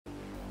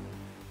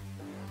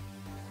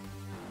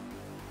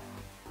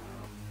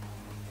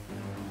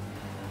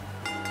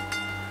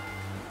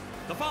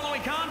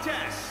following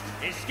contest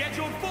is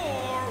scheduled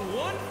for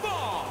one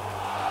fall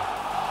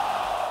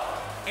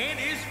and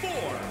is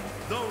for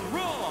the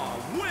Raw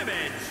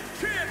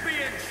Women's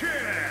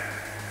Championship.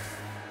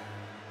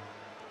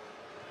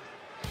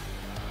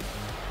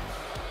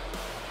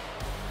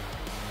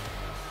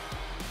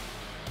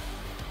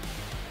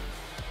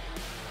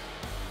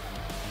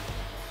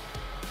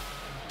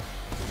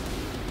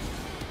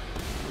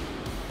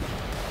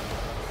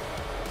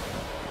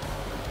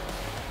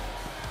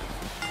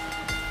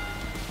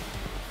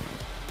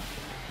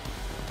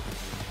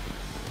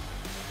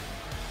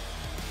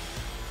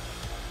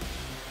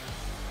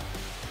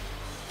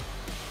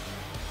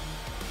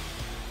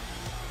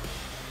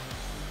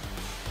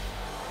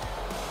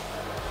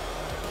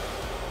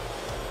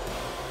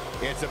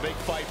 It's a big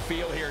fight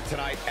feel here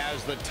tonight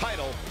as the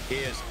title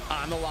is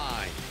on the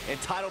line.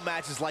 And title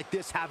matches like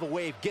this have a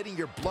way of getting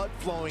your blood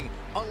flowing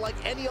unlike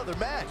any other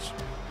match.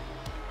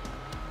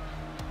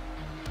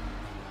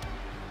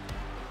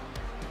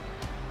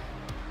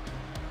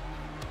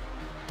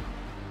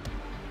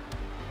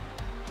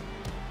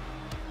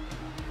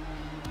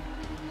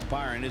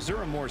 Byron, is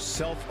there a more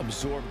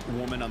self-absorbed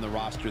woman on the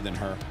roster than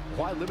her?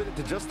 Why limit it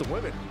to just the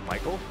women,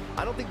 Michael?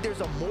 I don't think there's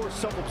a more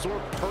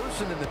self-absorbed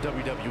person in the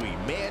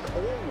WWE, man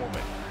or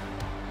woman.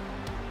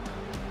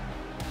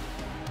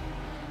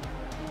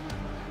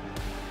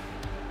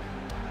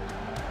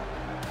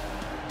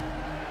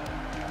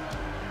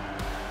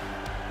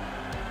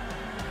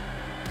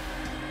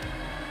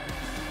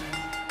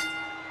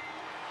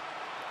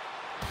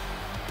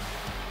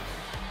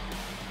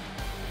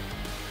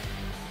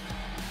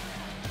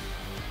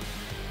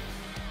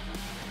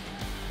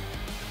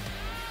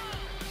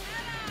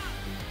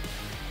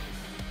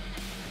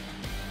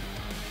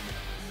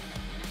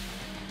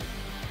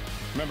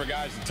 Remember,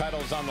 guys, the title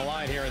is on the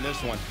line here in this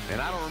one.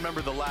 And I don't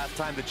remember the last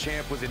time the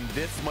champ was in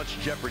this much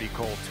jeopardy,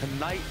 Cole.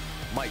 Tonight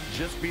might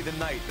just be the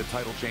night the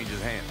title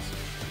changes hands.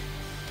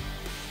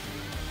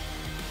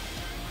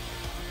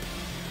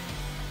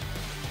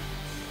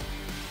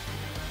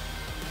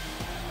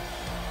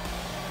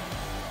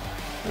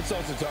 Let's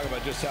also talk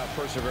about just how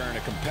persevering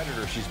a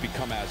competitor she's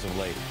become as of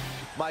late.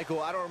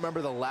 Michael, I don't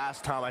remember the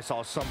last time I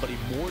saw somebody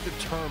more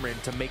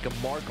determined to make a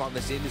mark on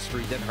this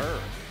industry than her.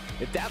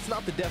 If that's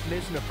not the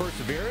definition of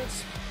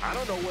perseverance, I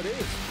don't know what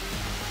is.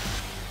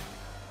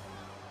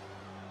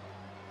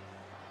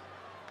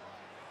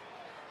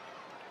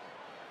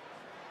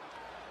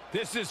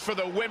 This is for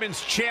the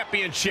Women's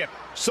Championship.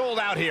 Sold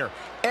out here.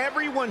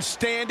 Everyone's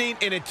standing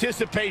in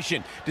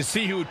anticipation to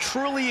see who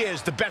truly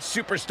is the best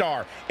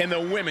superstar in the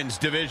women's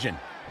division.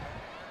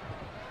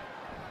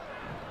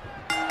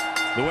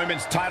 The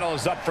women's title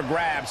is up for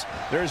grabs.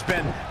 There's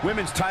been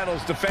women's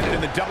titles defended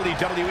in the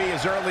WWE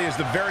as early as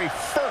the very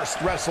first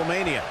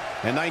WrestleMania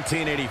in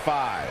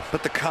 1985.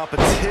 But the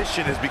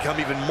competition has become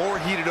even more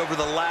heated over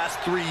the last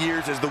 3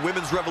 years as the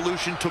women's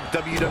revolution took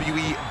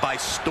WWE by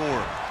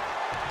storm.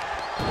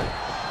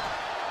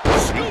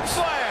 Scoop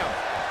slam!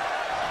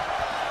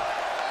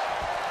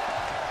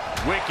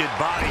 Wicked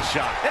body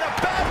shot. In a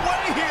bad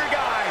way here,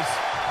 guys!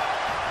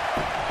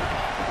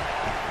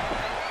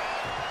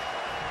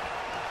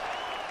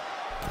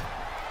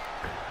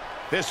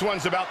 This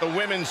one's about the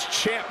Women's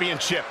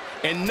Championship,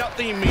 and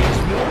nothing means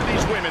more to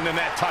these women than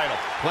that title.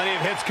 Plenty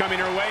of hits coming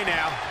her way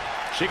now.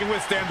 She can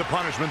withstand the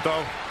punishment,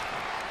 though.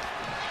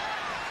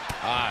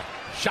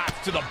 Shots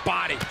to the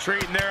body.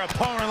 Treating their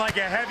opponent like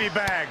a heavy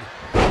bag.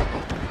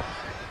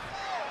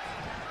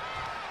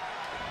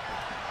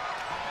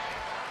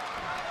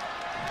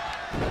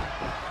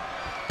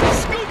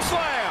 Scoop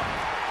slam!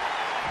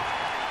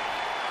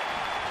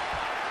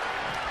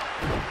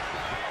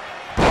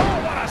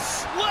 Oh, what a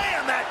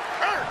slam that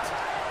hurt!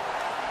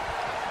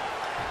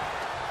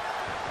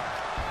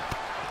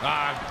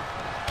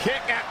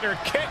 Kick after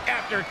kick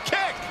after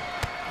kick!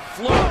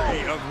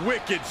 Flurry of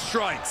wicked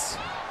strikes.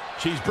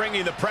 She's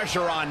bringing the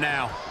pressure on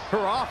now.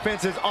 Her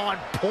offense is on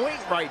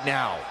point right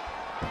now.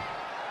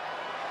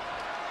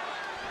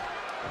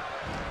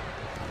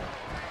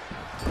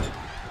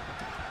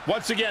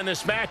 Once again,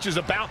 this match is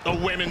about the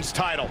women's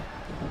title.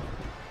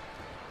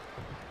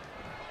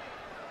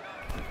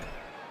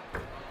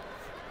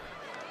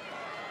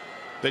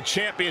 The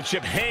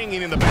championship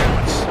hanging in the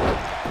balance.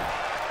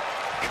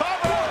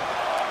 Cover!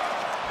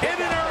 Hit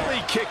an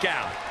early kick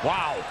out.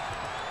 Wow.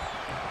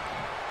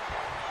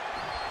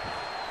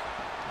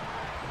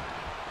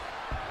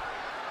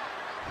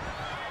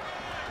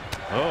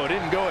 Oh, it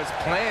didn't go as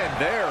planned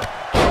there.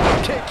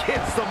 Kick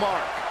hits the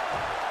mark.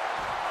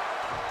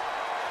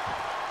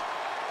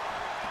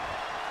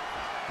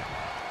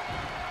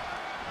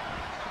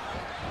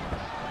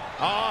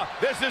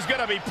 This is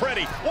gonna be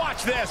pretty.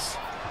 Watch this.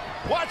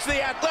 Watch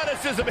the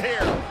athleticism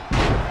here.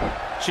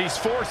 She's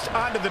forced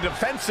onto the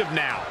defensive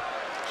now.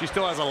 She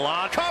still has a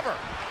lot. Cover.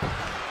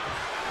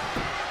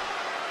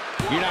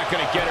 You're not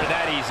gonna get her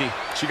that easy.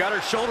 She got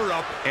her shoulder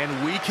up, and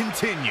we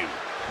continue.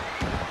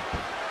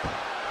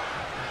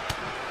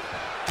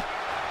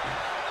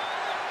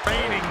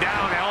 Raining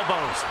down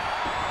elbows.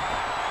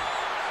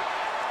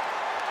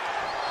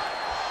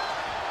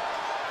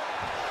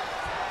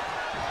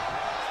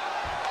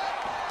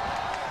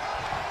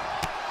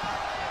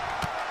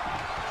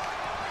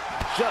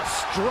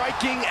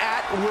 striking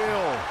at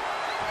will.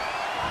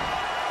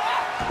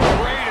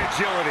 Great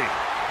agility.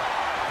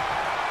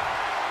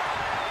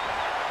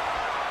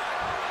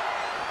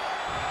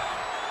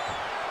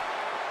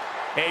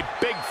 A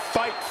big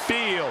fight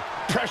feel.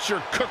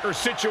 Pressure cooker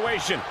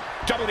situation.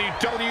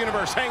 WWE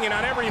Universe hanging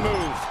on every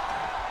move.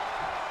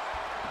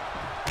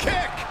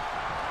 Kick!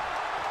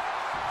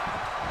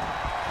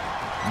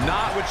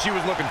 Not what she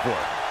was looking for.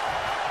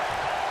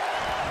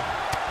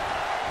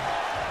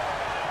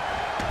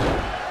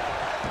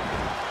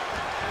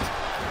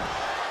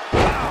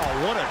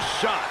 Wow, what a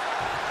shot.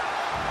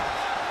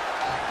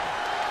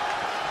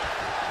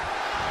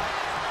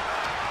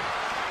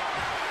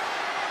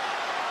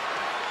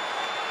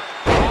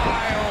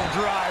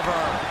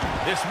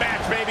 This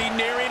match may be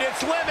nearing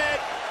its limit.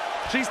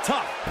 She's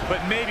tough,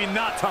 but maybe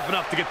not tough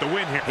enough to get the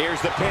win here. Here's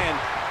the pin.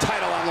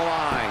 Title on the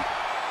line.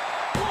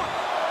 1,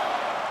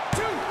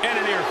 2, and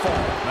a near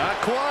fall. Not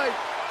quite.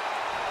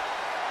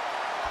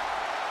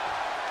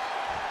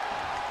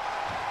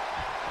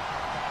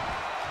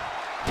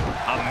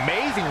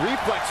 Amazing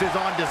reflexes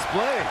on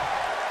display.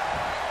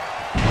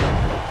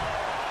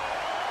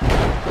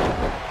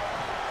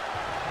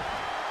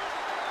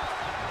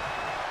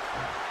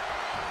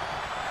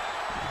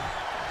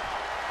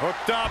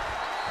 Hooked up.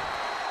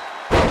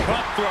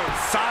 Cutthroat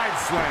side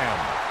slam.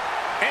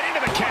 And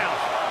into the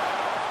count.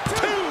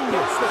 2.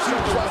 The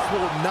suplex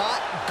will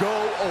not go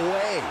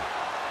away.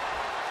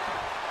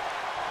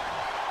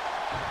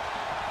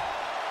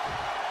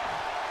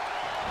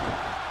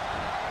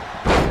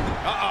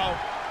 Uh-oh.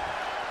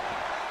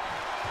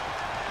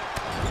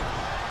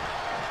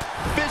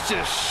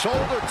 Vicious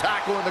shoulder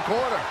tackle in the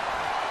corner.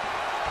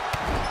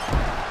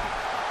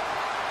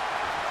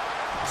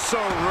 So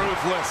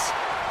ruthless.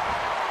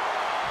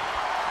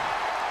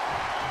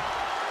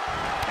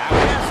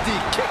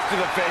 Kick to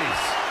the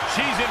face.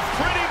 She's in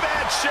pretty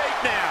bad shape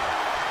now.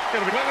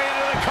 Gonna be moving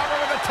into the cover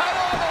with the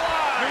title on the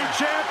line. New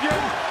champion.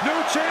 New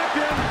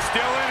champion.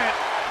 Still in it.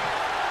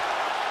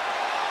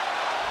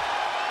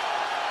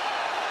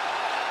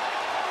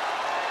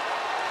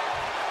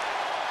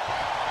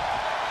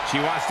 She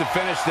wants to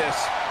finish this.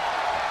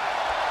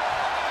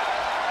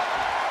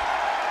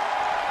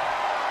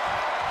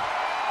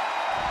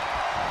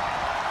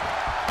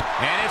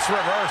 And it's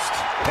reversed.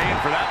 Paying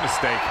for that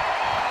mistake.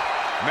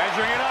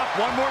 Measuring it up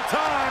one more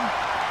time.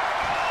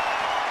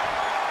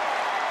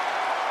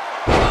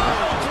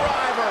 Oh,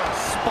 driver.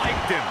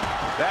 Spiked him.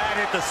 That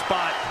hit the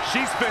spot.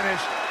 She's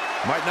finished.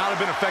 Might not have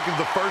been effective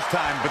the first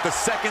time, but the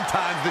second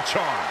time's the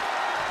charm.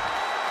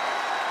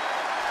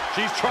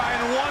 She's trying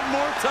one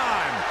more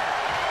time.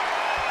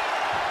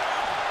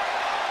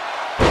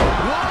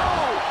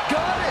 Whoa,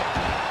 got it.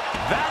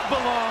 That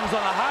belongs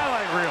on a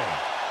highlight reel.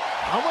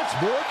 How much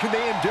more can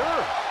they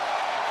endure?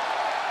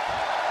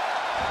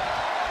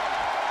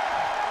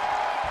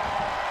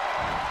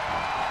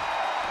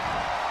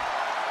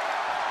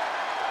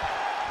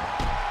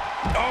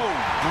 Oh,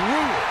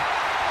 brutal.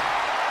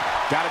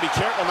 Got to be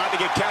careful not to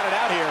get counted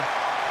out here.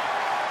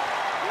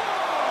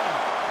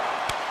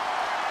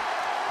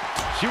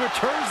 She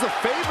returns the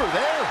favor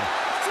there.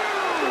 2.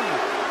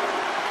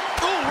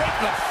 Oh, right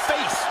in the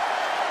face.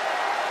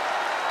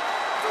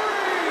 3.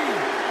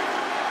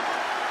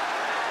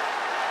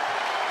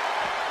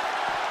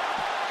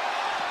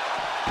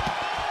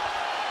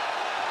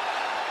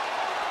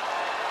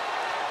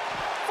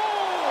 4.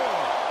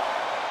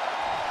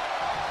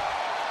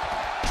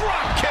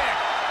 Drop kick.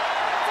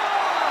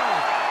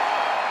 5.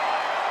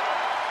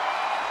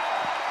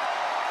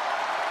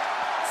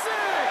 6. 7.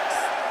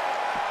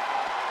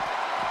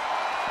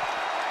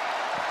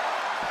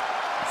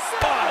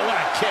 Oh, what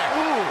a kick.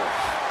 Ooh.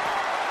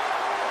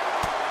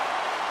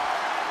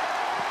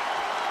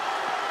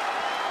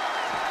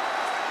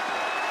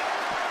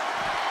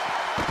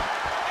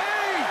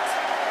 8.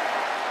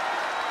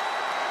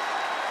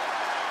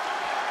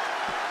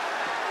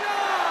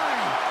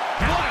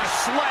 9. What a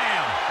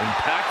slam.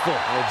 Impactful.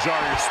 Will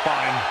jar your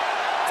spine.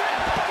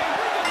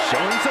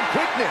 Showing some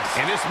quickness.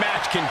 And this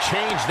match can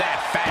change that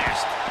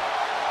fast.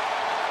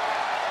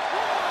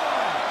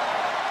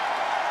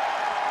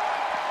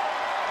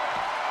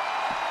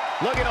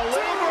 Looking a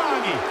little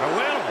groggy. A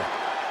little.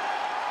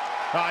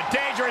 A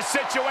dangerous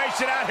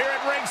situation out here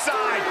at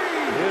ringside.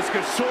 This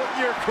could shorten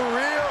your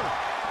career.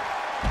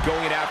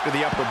 Going after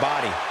the upper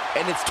body.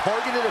 And it's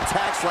targeted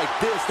attacks like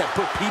this that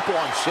put people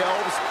on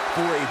shelves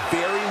for a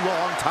very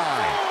long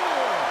time.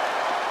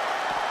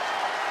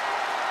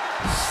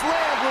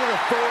 Slam with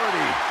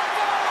authority.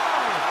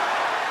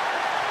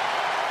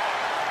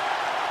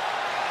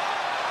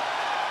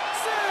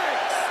 5.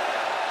 6.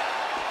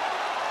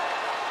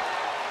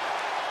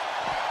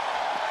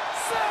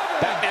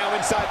 7. Back now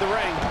inside the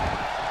ring.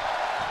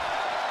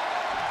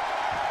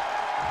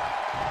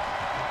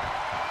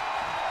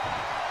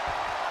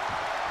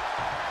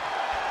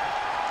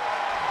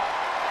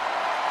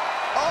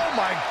 Oh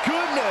my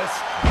goodness.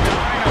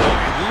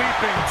 Dynamite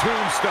leaping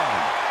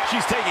tombstone.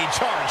 She's taking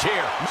charge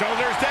here.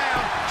 Shoulders down.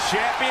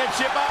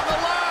 Championship on the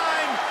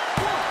line.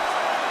 1,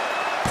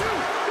 2.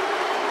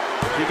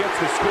 She gets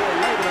the score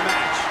late in the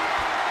match.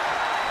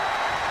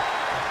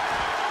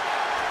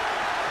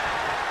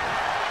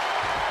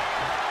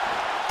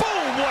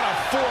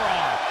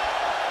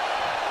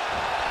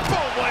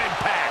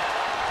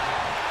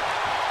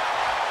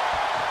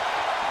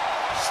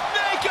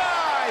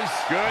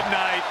 Good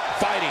night.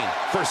 Fighting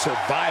for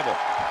survival.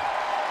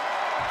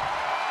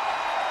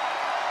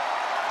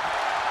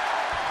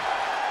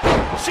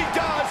 She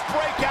does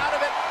break out of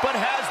it, but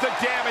has the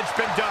damage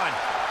been done?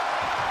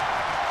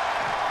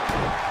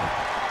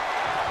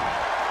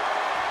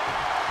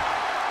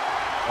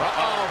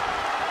 Uh-oh.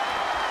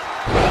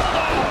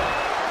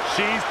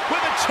 She's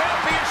with a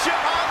championship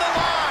on the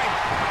line.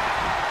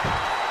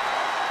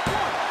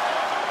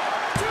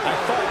 I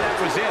thought that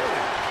was it.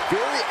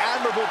 Very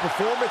admirable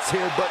performance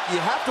here, but you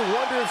have to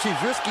wonder if she's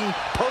risking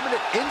permanent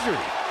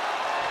injury.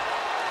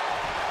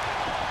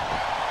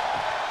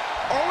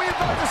 Are we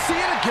about to see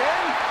it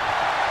again?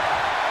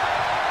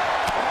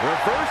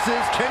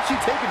 Reverses, can she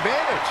take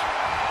advantage?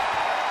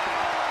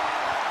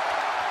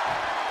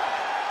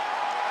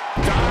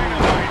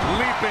 Dynamite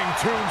leaping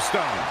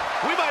tombstone.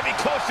 We might be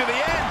close to the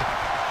end.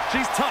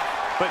 She's tough,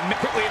 but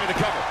quickly into the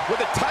cover with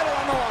the title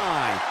on the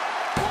line.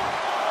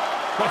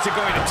 What's it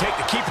going to take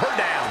to keep her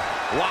down?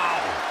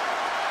 Wow.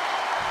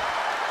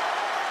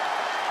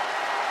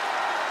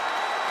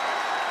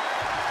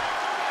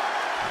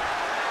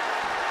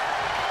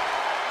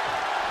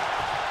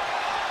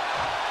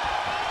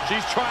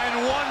 She's trying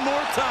one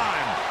more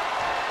time.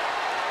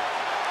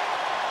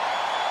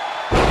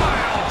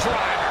 Pile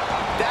driver.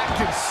 That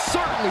can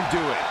certainly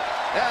do it.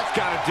 That's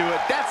got to do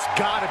it. That's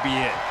got to be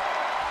it.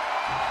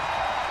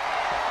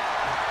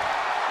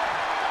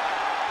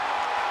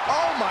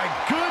 Oh, my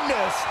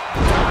goodness.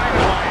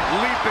 Dynamite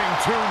leaping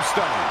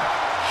tombstone.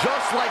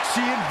 Just like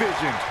she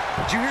envisioned.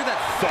 Did you hear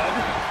that thud?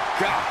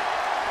 God.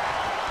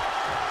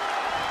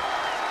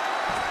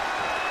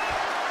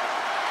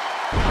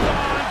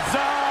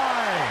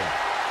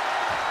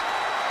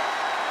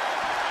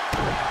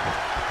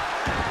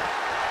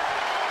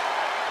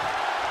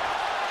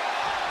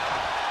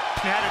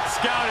 Had it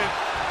scouted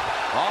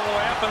all the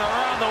way up and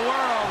around the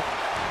world.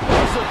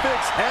 Crucifix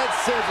head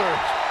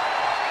scissors.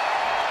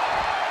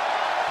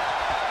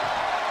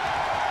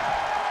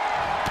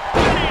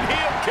 Running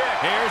heel kick.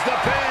 Here's the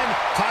pin.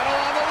 Title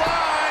on the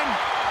line.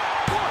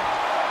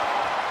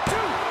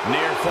 1, 2.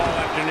 Near fall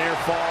after near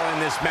fall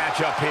in this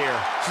matchup here.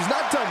 She's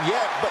not done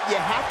yet, but you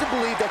have to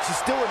believe that she's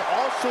still in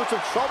all sorts of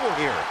trouble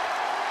here.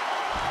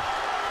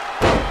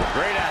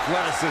 Great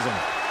athleticism.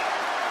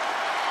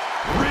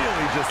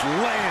 Really just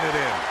laying it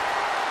in.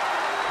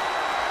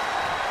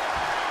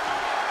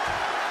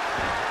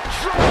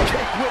 Drop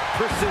kick with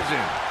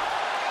precision.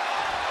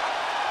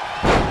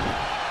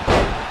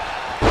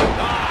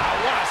 Ah,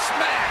 what a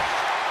smash.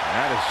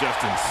 That is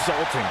just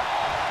insulting.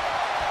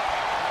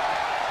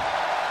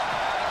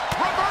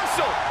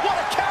 Reversal. What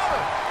a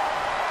counter.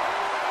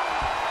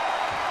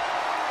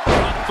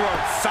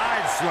 Cutthroat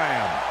side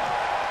slam.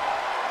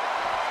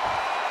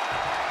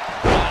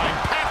 Oh,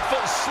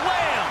 impactful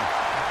slam.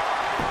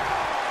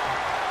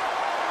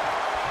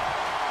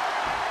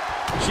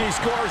 She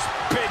scores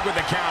big with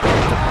the counter.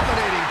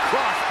 Dominating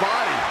cross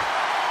body.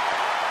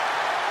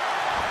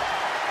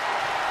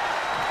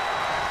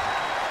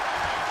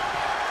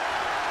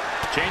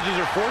 Changes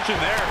her fortune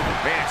there.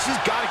 Man, she's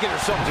got to get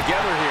herself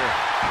together here.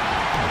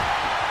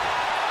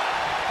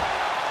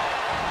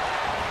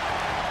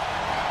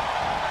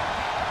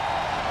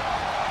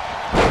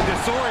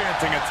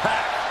 Disorienting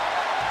attack.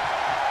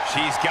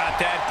 She's got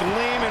that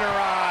gleam in her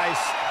eyes.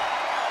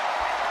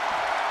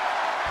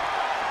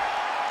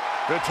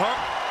 Good talk.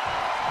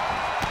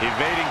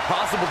 Evading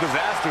possible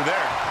disaster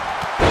there.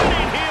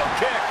 Running heel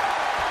kick.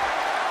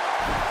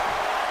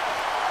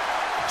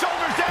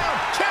 Shoulders down.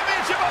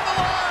 Championship on the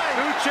line.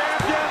 New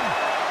champion.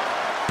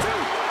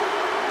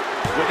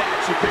 With that,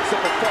 she picks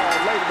up a fall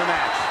late in the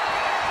match.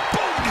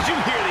 Boom! Did you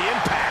hear the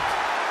impact?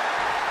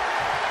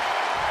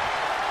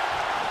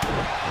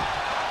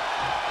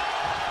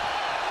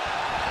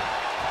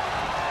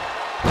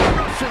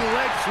 Russian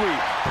leg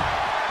sweep.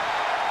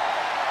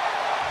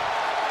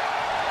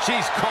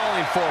 She's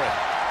calling for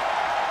it.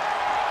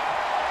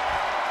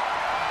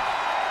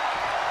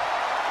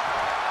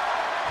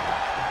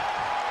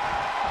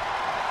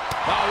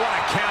 Oh, what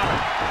a counter.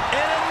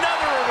 And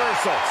another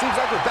reversal. Seems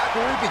like we're back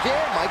where we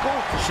began, Michael.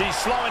 She's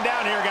slowing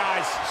down here,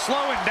 guys.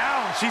 Slowing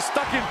down. She's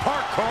stuck in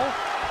park, Cole.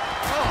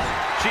 Oh,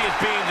 she is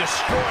being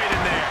destroyed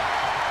in there.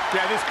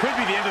 Yeah, this could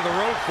be the end of the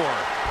road for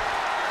her.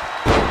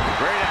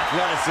 Great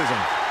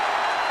athleticism.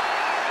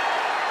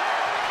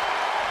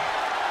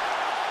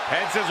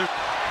 Head scissors.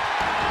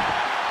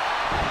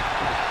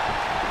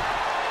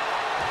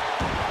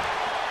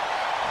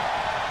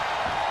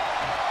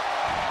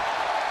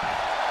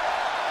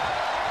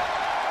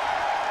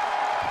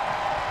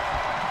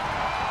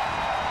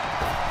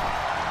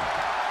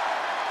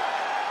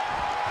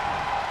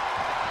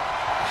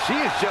 She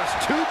is just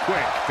too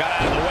quick. Got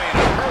out of the way in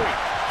a hurry.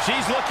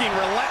 She's looking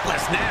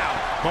relentless now.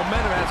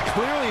 Momentum has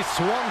clearly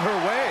swung her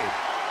way.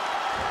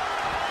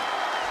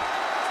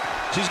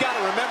 She's got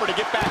to remember to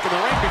get back in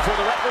the ring before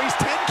the referee's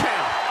 10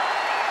 count.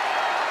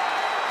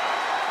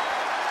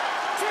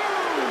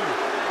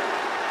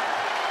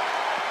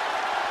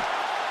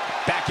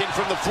 Back in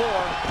from the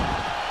floor.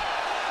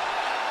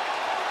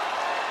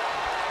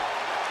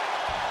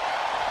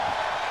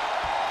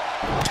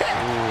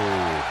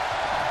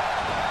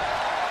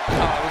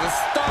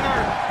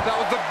 That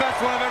was the best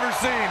one I've ever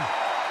seen.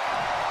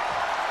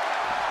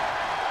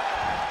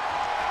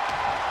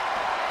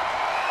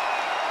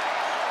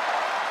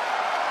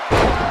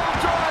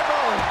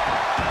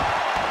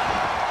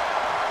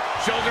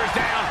 Shoulders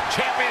down,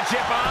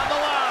 championship on the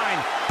line.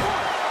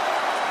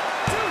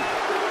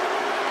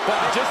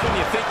 Well, just when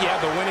you think you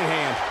have the winning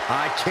hand.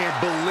 I can't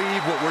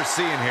believe what we're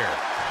seeing here.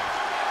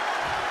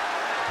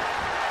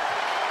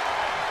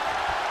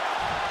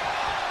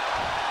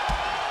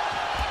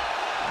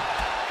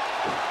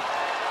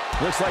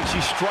 Looks like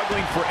she's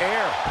struggling for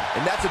air.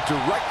 And that's a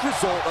direct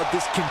result of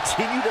this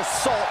continued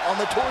assault on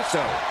the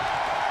torso.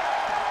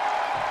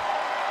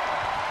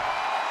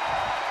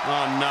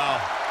 Oh,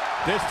 no.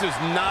 This does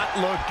not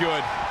look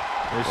good.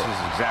 This is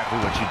exactly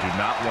what you do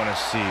not want to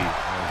see.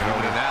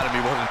 Human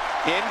anatomy wasn't...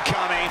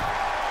 Incoming.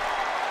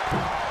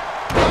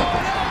 Oh,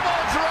 an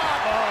elbow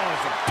drop! Oh,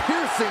 it's a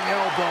piercing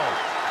elbow.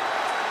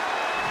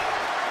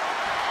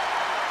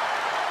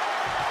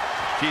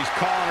 She's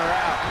calling her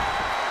out.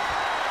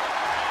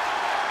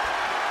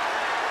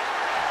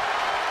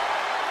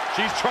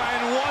 She's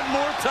trying one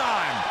more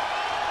time.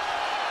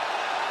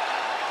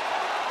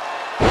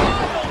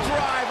 Pile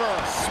driver!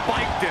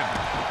 Spiked him.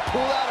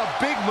 Pulled out a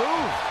big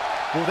move.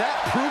 Will that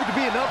prove to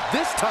be enough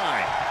this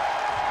time?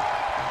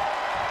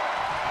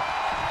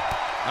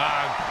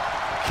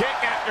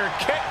 Kick after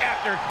kick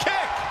after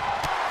kick.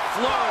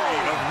 Flurry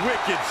of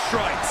wicked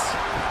strikes.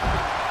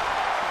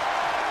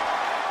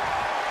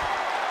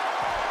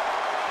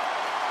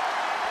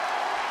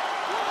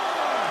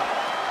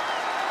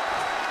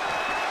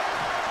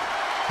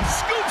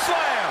 Scoop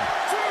slam.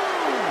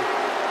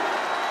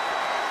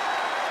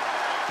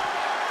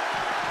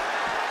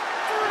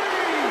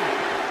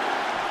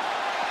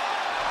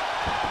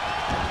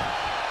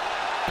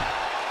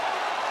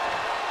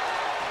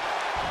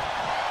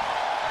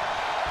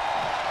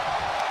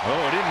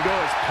 Oh, it didn't go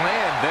as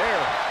planned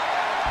there.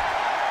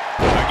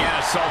 Again,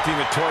 assaulting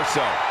the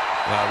torso.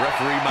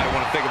 Referee might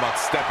want to think about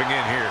stepping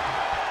in here.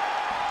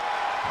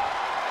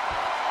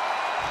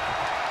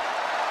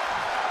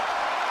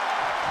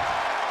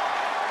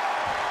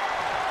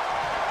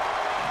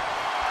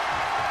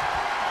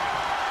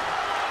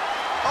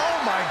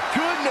 Oh, my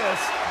goodness!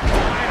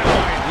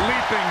 Dynamite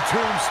leaping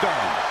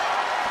tombstone.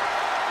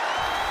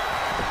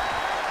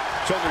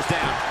 Shoulders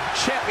down.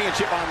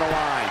 Championship on the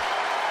line.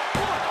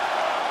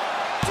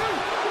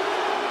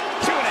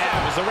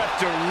 2.5 is the ref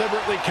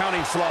deliberately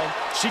counting slow.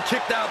 She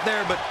kicked out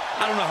there, but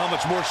I don't know how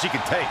much more she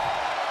can take.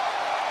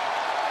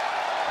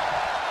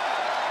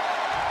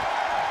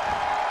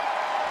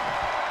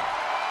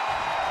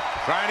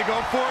 Trying to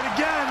go for it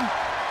again.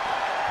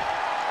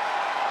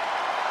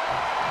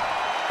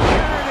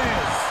 There it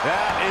is.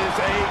 That is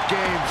a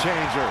game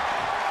changer.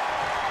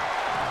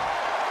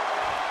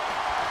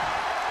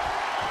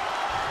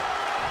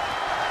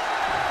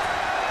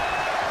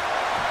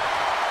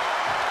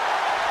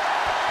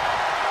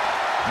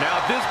 Now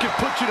this could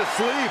put you to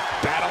sleep.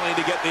 Battling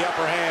to get the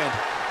upper hand.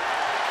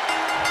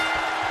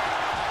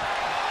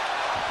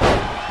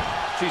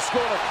 She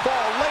scored a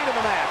fall late in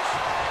the match.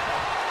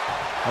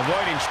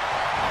 Avoiding.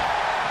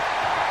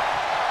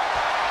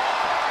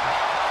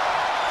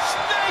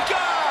 Snake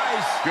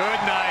eyes!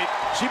 Good night.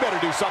 She better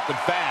do something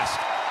fast.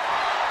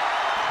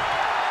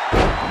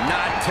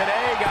 Not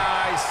today,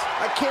 guys.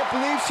 I can't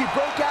believe she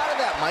broke out of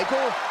that,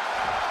 Michael.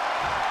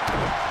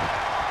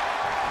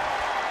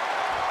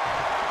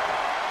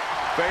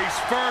 Face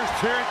first,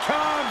 here it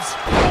comes.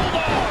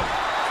 Bulldog!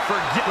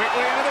 Quickly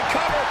into the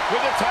cover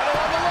with the title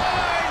on the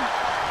line.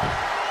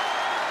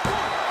 1,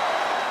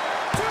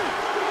 2.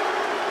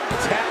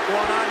 Tap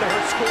one onto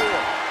her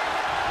score.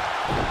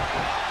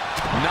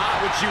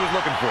 Not what she was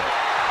looking for.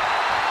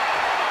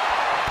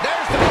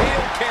 There's the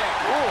heel kick.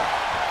 Ooh.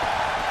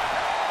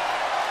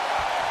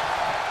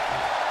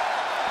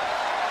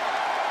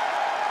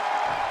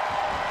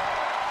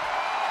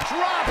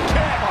 Drop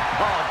kick.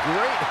 Oh,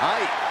 great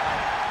height.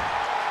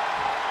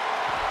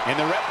 And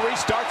the referee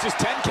starts his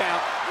 10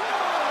 count.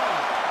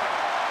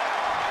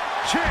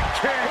 Kick,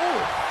 kick.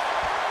 Ooh.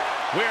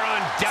 We're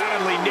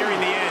undoubtedly nearing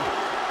the end.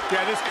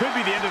 Yeah, this could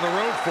be the end of the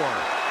road for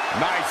her.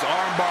 Nice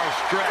armbar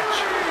stretch.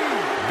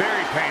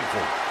 Very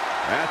painful.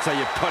 That's how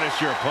you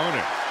punish your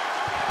opponent.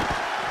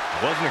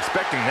 Wasn't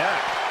expecting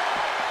that.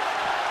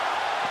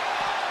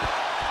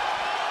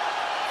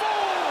 4,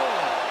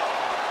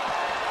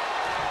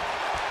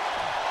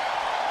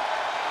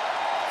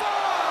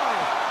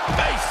 5.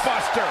 Face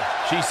buster.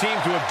 She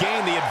seems to have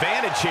gained the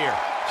advantage here.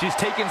 She's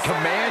taken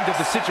command of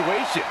the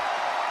situation.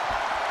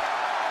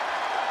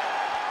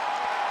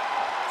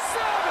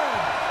 7.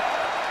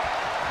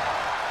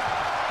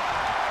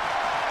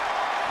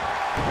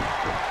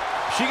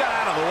 She got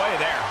out of the way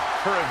there.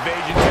 Her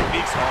evasion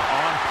techniques are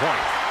on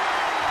point.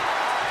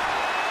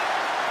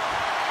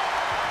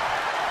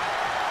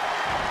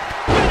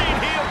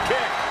 Running heel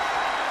kick.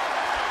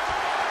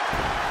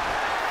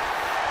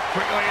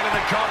 Quickly into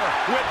the cover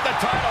with the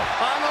title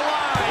on the line.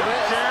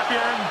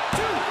 Champion.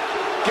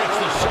 Gets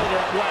the shoulder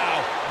up. Wow,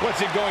 what's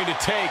it going to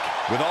take?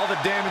 With all the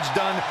damage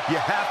done, you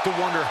have to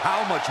wonder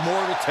how much more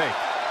it'll take.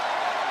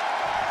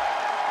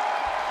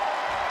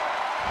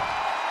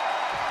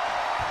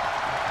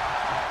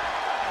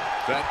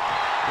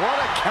 What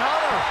a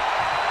counter.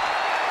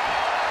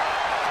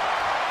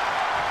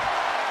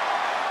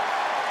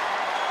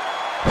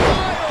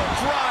 Pile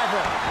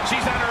driver.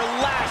 She's on her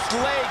last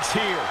legs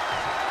here.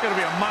 It's going to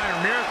be a minor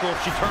miracle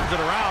if she turns it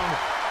around.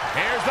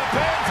 Here's the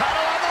pin,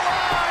 title on the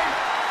line.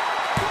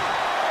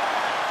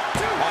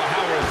 Oh,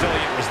 how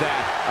resilient was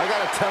that? I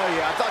gotta tell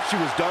you, I thought she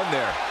was done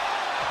there.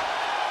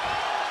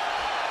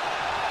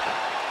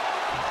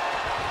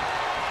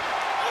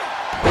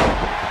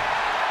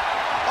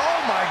 Oh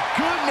my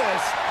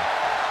goodness!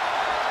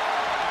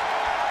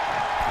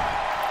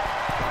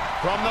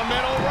 From the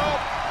middle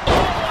rope.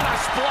 Oh, what a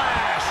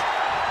splash!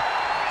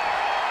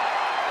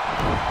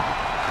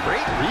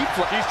 Great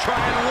reflex. She's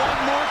trying one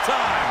more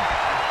time.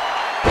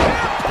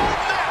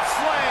 Catapult that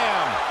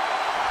slam!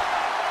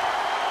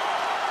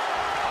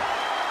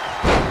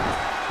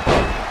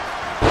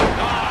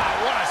 Ah,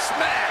 what a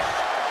smash!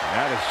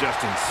 That is just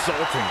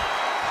insulting.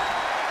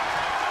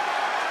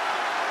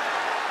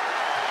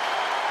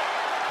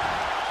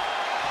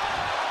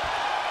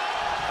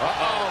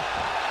 Uh-oh.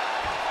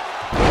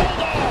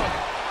 Bulldog!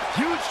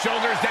 Huge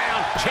shoulders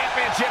down.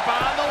 Championship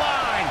on the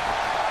line.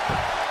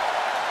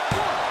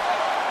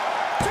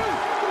 1, 2,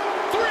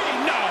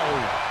 3, no!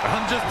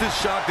 I'm just as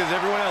shocked as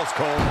everyone else,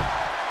 Cole.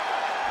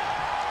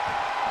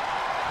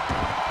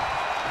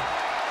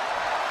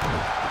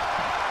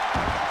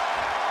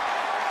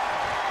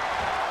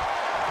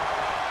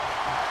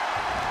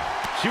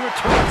 She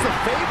returns the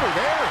favor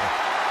there.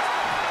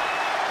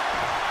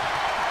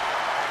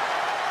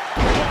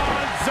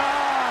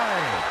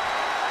 Bonsai!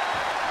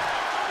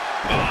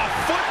 Oh,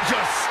 foot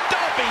just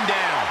stomping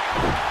down.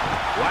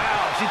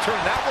 Wow, she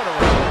turned that one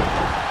around.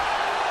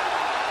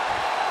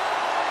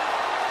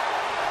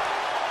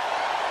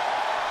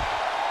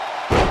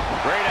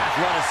 Great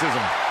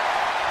athleticism.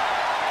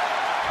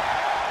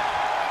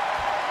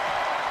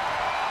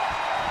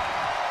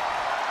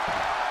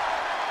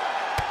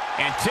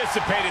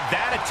 Anticipated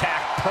that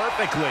attack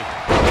perfectly.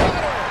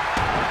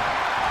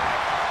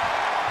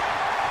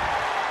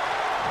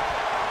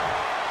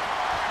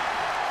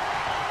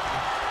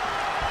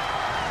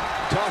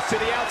 Toss to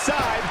the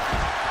outside.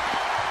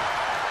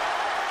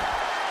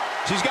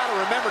 She's got to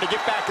remember to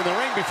get back in the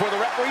ring before the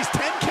referee's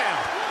 10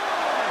 count.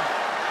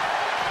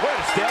 What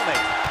a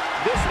stalemate.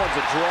 This one's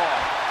a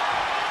draw.